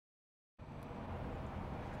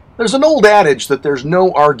There's an old adage that there's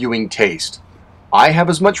no arguing taste. I have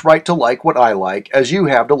as much right to like what I like as you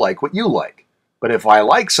have to like what you like. But if I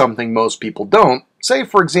like something most people don't, say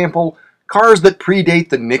for example, cars that predate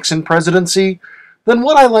the Nixon presidency, then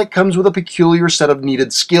what I like comes with a peculiar set of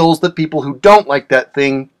needed skills that people who don't like that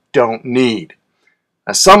thing don't need.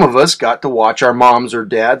 Now, some of us got to watch our moms or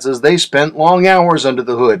dads as they spent long hours under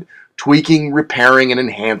the hood, tweaking, repairing, and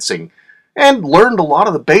enhancing, and learned a lot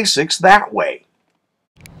of the basics that way.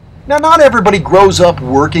 Now, not everybody grows up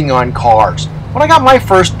working on cars. When I got my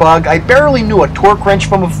first bug, I barely knew a torque wrench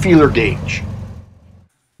from a feeler gauge.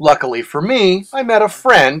 Luckily for me, I met a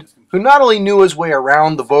friend who not only knew his way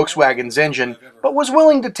around the Volkswagen's engine, but was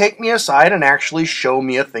willing to take me aside and actually show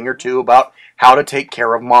me a thing or two about how to take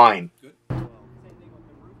care of mine.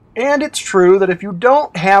 And it's true that if you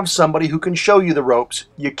don't have somebody who can show you the ropes,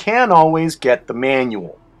 you can't always get the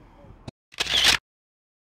manual.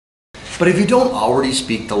 But if you don't already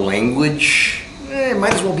speak the language, it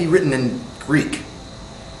might as well be written in Greek,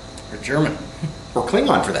 or German, or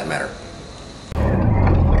Klingon for that matter.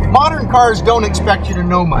 Modern cars don't expect you to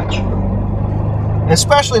know much,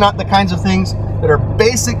 especially not the kinds of things that are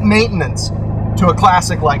basic maintenance to a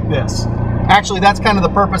classic like this. Actually, that's kind of the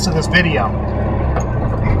purpose of this video.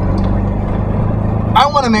 I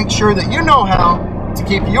want to make sure that you know how to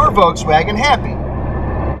keep your Volkswagen happy.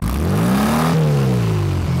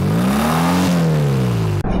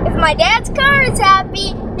 If my dad's car is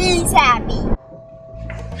happy, he's happy.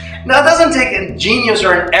 Now, it doesn't take a genius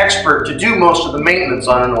or an expert to do most of the maintenance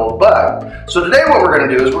on an old bug. So today what we're going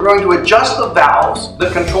to do is we're going to adjust the valves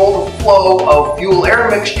that control the flow of fuel-air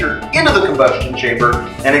mixture into the combustion chamber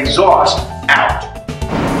and exhaust out.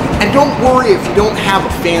 And don't worry if you don't have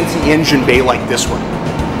a fancy engine bay like this one.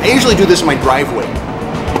 I usually do this in my driveway.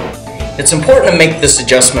 It's important to make this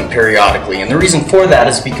adjustment periodically, and the reason for that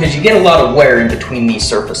is because you get a lot of wear in between these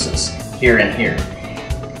surfaces, here and here.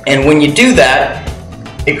 And when you do that,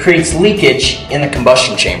 it creates leakage in the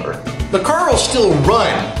combustion chamber. The car will still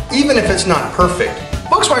run, even if it's not perfect.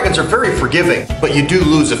 Volkswagens are very forgiving, but you do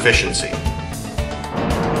lose efficiency.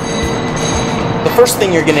 The first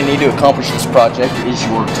thing you're going to need to accomplish this project is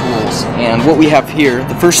your tools. And what we have here,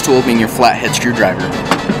 the first tool being your flathead screwdriver,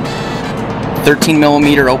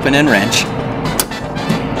 13mm open end wrench,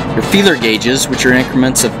 your feeler gauges, which are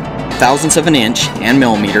increments of thousandths of an inch and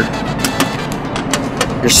millimeter,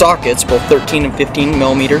 your sockets, both 13 and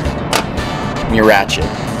 15mm, and your ratchet.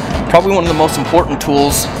 Probably one of the most important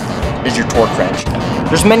tools is your torque wrench.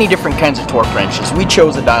 There's many different kinds of torque wrenches. We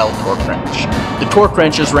chose a dialed torque wrench. The torque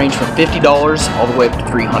wrenches range from $50 all the way up to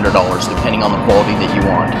 $300, depending on the quality that you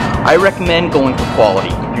want. I recommend going for quality.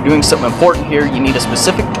 If you're doing something important here, you need a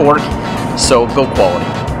specific torque, so go quality.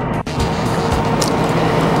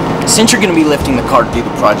 Since you're going to be lifting the car to do the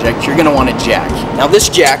project, you're going to want a jack. Now this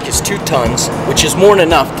jack is 2 tons, which is more than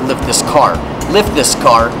enough to lift this car. Lift this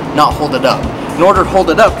car, not hold it up. In order to hold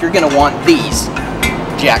it up, you're going to want these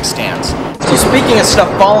jack stands. So speaking of stuff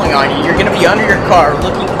falling on you, you're going to be under your car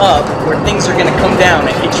looking up where things are going to come down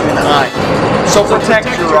and hit you in the eye. So protect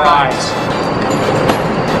your eyes.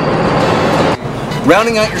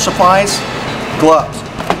 Rounding out your supplies, gloves.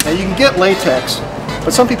 Now you can get latex,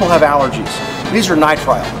 but some people have allergies. These are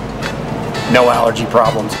nitrile. No allergy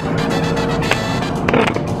problems.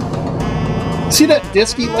 See that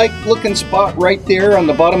disky-like looking spot right there on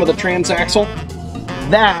the bottom of the transaxle?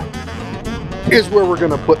 That is where we're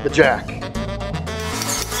going to put the jack.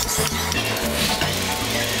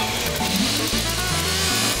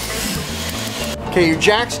 Okay, your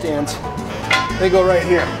jack stands, they go right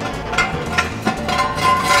here.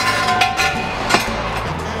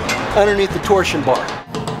 Underneath the torsion bar.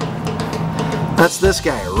 That's this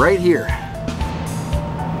guy right here.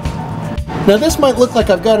 Now this might look like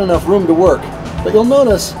I've got enough room to work, but you'll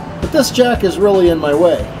notice that this jack is really in my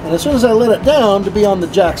way. And as soon as I let it down to be on the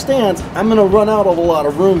jack stands, I'm going to run out of a lot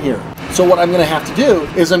of room here. So what I'm going to have to do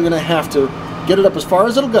is I'm going to have to get it up as far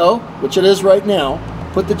as it'll go, which it is right now,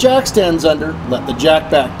 put the jack stands under, let the jack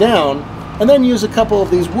back down, and then use a couple of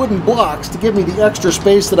these wooden blocks to give me the extra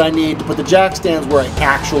space that I need to put the jack stands where I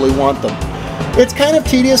actually want them. It's kind of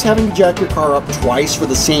tedious having to jack your car up twice for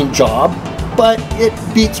the same job, but it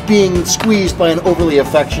beats being squeezed by an overly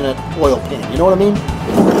affectionate oil pan. You know what I mean?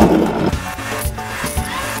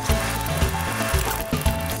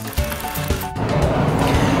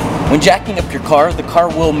 When jacking up your car, the car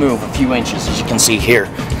will move a few inches, as you can see here.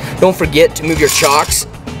 Don't forget to move your chocks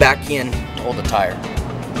back in to hold the tire.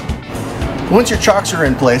 Once your chocks are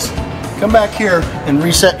in place, come back here and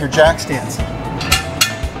reset your jack stands.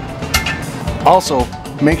 Also,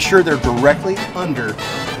 make sure they're directly under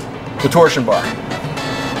the torsion bar.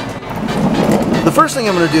 The The first thing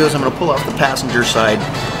I'm going to do is I'm going to pull off the passenger side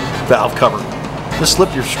valve cover. Just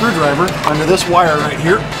slip your screwdriver under this wire right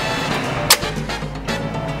here.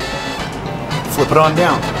 Flip it on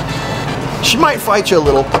down. She might fight you a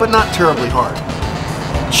little, but not terribly hard.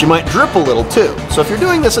 She might drip a little too. So if you're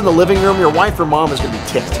doing this in the living room, your wife or mom is going to be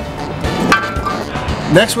ticked.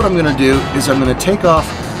 Next, what I'm going to do is I'm going to take off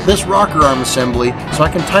this rocker arm assembly so I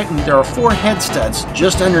can tighten. There are 4 head studs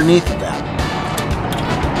just underneath of that.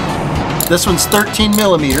 This one's 13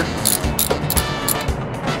 millimeter.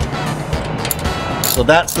 So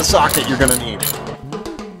that's the socket you're going to need.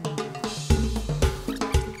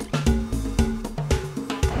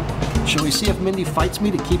 Shall we see if Mindy fights me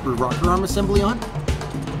to keep her rocker arm assembly on?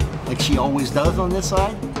 Like she always does on this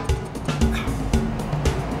side?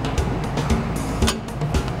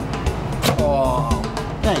 Oh,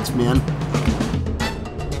 thanks, man.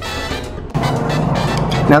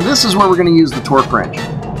 Now this is where we're going to use the torque wrench.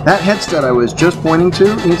 That head stud I was just pointing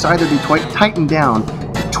to needs to either be tightened down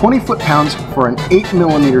to 20 foot-pounds for an 8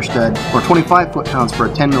 millimeter stud or 25 foot-pounds for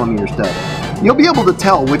a 10 millimeter stud. You'll be able to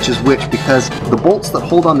tell which is which because the bolts that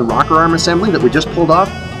hold on the rocker arm assembly that we just pulled off,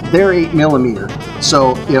 they're 8 millimeter.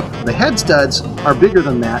 So if the head studs are bigger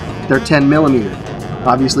than that, they're 10 millimeter.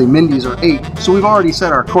 Obviously Mindy's are 8, so we've already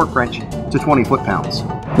set our torque wrench to 20 foot-pounds.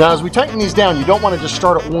 Now as we tighten these down, you don't want to just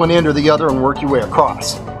start at one end or the other and work your way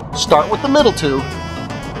across. Start with the middle two,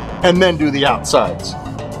 and then do the outsides.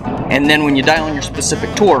 And then when you dial in your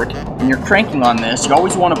specific torque, when you're cranking on this, you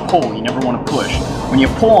always want to pull, you never want to push. When you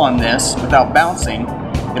pull on this without bouncing,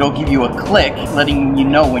 it'll give you a click letting you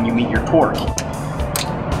know when you meet your torque.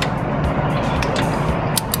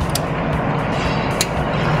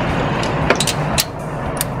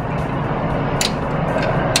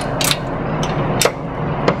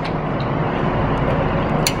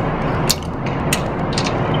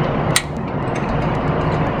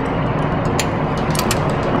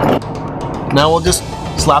 Now we'll just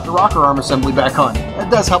slap the rocker arm assembly back on.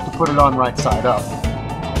 It does help to put it on right side up.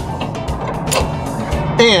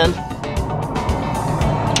 And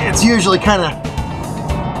it's usually kind of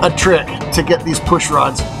a trick to get these push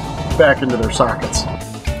rods back into their sockets.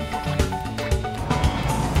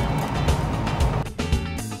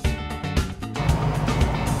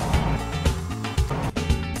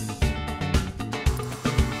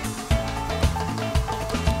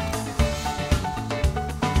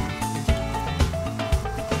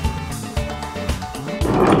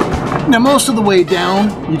 Now most of the way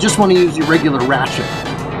down, you just want to use your regular ratchet.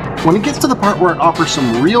 When it gets to the part where it offers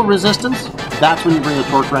some real resistance, that's when you bring the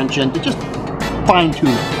torque wrench in to just fine tune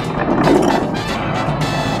it.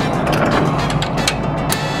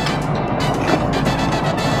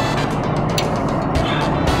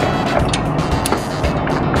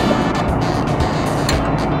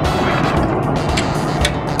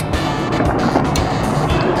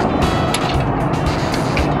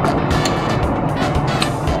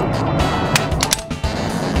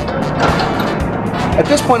 At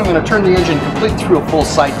this point, I'm going to turn the engine complete through a full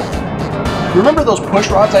cycle. Remember those push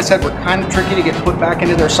rods I said were kind of tricky to get put back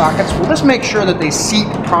into their sockets? Well, let's make sure that they seat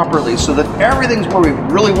properly so that everything's where we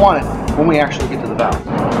really want it when we actually get to the valve.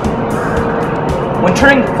 When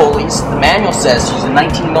turning the pulleys, the manual says use a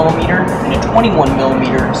 19mm and a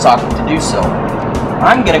 21mm socket to do so.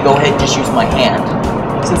 I'm going to go ahead and just use my hand.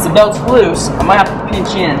 Since the belt's loose, I might have to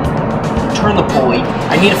pinch in, turn the pulley.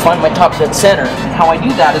 I need to find my top dead center, and how I do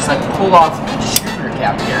that is I pull off the distributor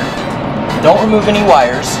cap here. Don't remove any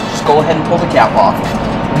wires, just go ahead and pull the cap off.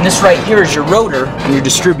 And this right here is your rotor and your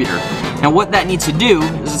distributor. Now what that needs to do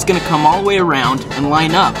is it's going to come all the way around and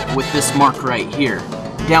line up with this mark right here.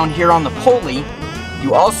 Down here on the pulley,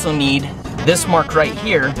 you also need this mark right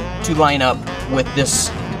here to line up with this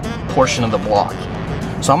portion of the block.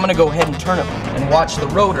 So I'm going to go ahead and turn it and watch the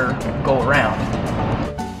rotor go around.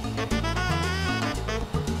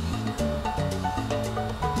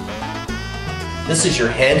 This is your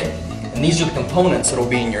head, and these are the components that will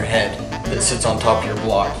be in your head that sits on top of your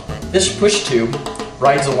block. This push tube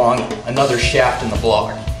rides along another shaft in the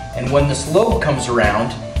block, and when this load comes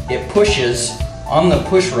around, it pushes on the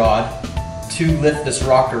push rod to lift this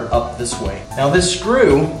rocker up this way. Now this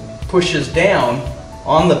screw pushes down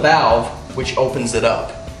on the valve, which opens it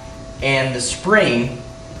up, and the spring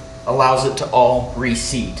allows it to all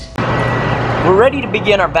reseat. We're ready to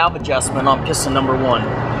begin our valve adjustment on piston number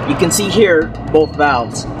 1. You can see here both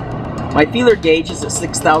valves. My feeler gauge is at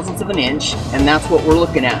 6/1000 of an inch, and that's what we're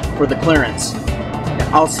looking at for the clearance.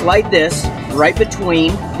 I'll slide this right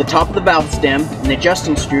between the top of the valve stem and the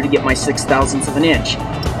adjusting screw to get my 6/1000 of an inch.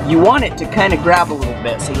 You want it to kind of grab a little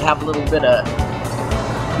bit, so you have a little bit of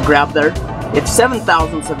grab there. If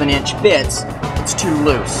 7/1000 of an inch fits, it's too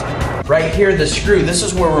loose. right here, the screw, this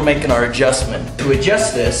is where we're making our adjustment. To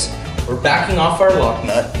adjust this, we're backing off our lock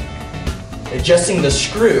nut, adjusting the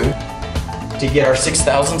screw to get our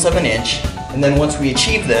 6/1000 of an inch, and then once we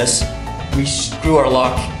achieve this, we screw our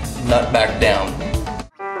lock nut back down.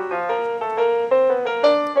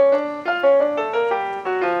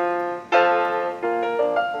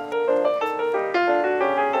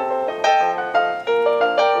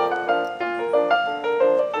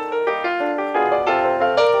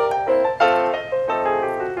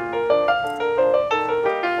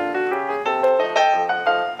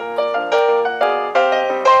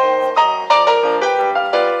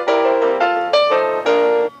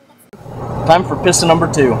 Time for piston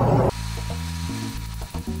number 2.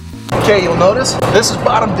 Okay, you'll notice this is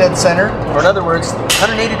bottom dead center, or in other words,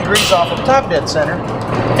 180 degrees off of top dead center,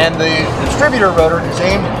 and the distributor rotor is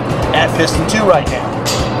aimed at piston 2 right now.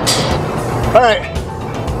 All right,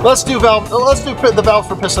 let's do the valve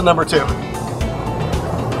for piston number 2.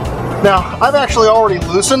 Now, I've actually already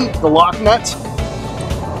loosened the lock nuts.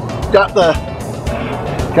 Got the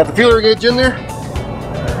feeler gauge in there.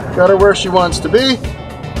 Got her where she wants to be.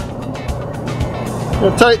 I'm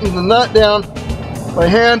going to tighten the nut down by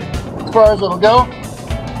hand as far as it'll go,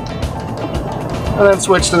 and then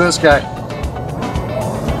switch to this guy.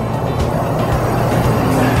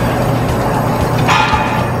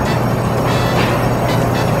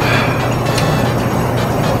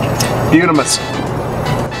 Beautimous.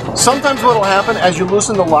 Sometimes what will happen as you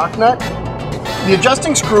loosen the lock nut, the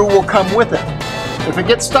adjusting screw will come with it. If it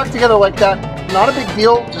gets stuck together like that, not a big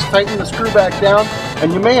deal, just tighten the screw back down,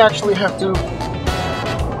 and you may actually have to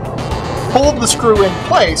hold the screw in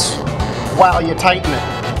place while you tighten it.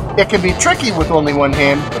 It can be tricky with only one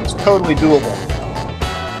hand, but it's totally doable.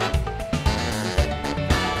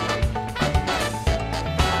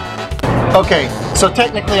 Okay, so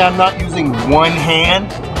technically I'm not using one hand,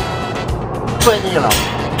 but you know,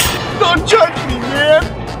 don't judge me, man.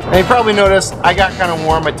 And you probably noticed I got kind of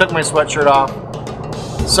warm. I took my sweatshirt off.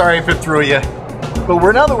 Sorry if it threw you. But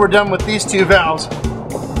now that we're done with these 2 valves,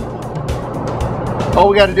 all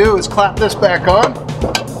we got to do is clap this back on,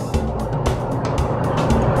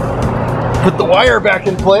 put the wire back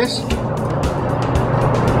in place,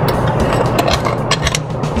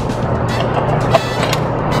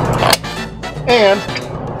 and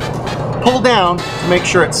pull down to make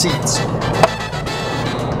sure it seats.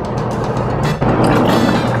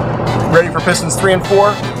 Ready for pistons 3 and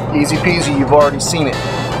 4? Easy peasy, you've already seen it.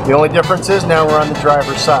 The only difference is now we're on the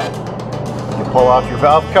driver's side. You pull off your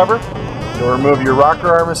valve cover. You'll remove your rocker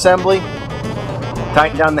arm assembly,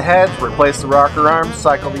 tighten down the heads, replace the rocker arms,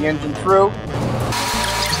 cycle the engine through.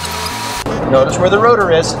 Notice where the rotor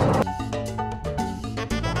is.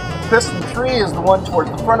 Piston 3 is the one towards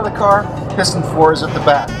the front of the car, piston 4 is at the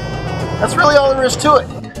back. That's really all there is to it.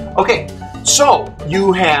 Okay, so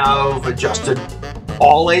you have adjusted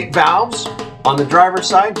all 8 valves. On the driver's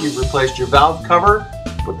side, you've replaced your valve cover,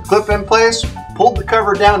 put the clip in place, pulled the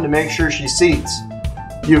cover down to make sure she seats.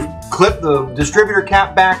 You've clipped the distributor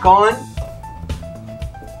cap back on.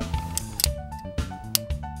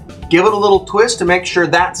 Give it a little twist to make sure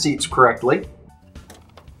that seats correctly.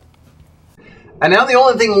 And now the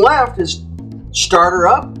only thing left is start her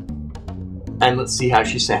up, and let's see how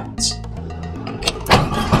she sounds.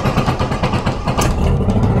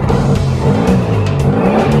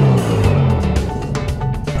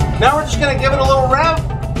 Now we're just going to give it a little rev,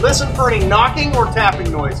 listen for any knocking or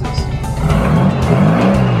tapping noises.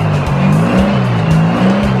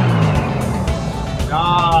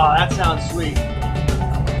 Ah, that sounds sweet.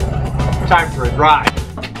 Time for a drive.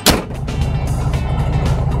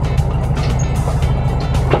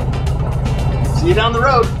 See you down the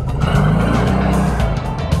road.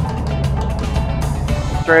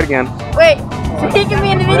 Try it again. Wait, so he can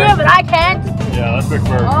be in the video, but I can't? Yeah, that's Big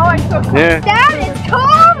Bird. Oh, I'm so cool. Yeah. Daddy!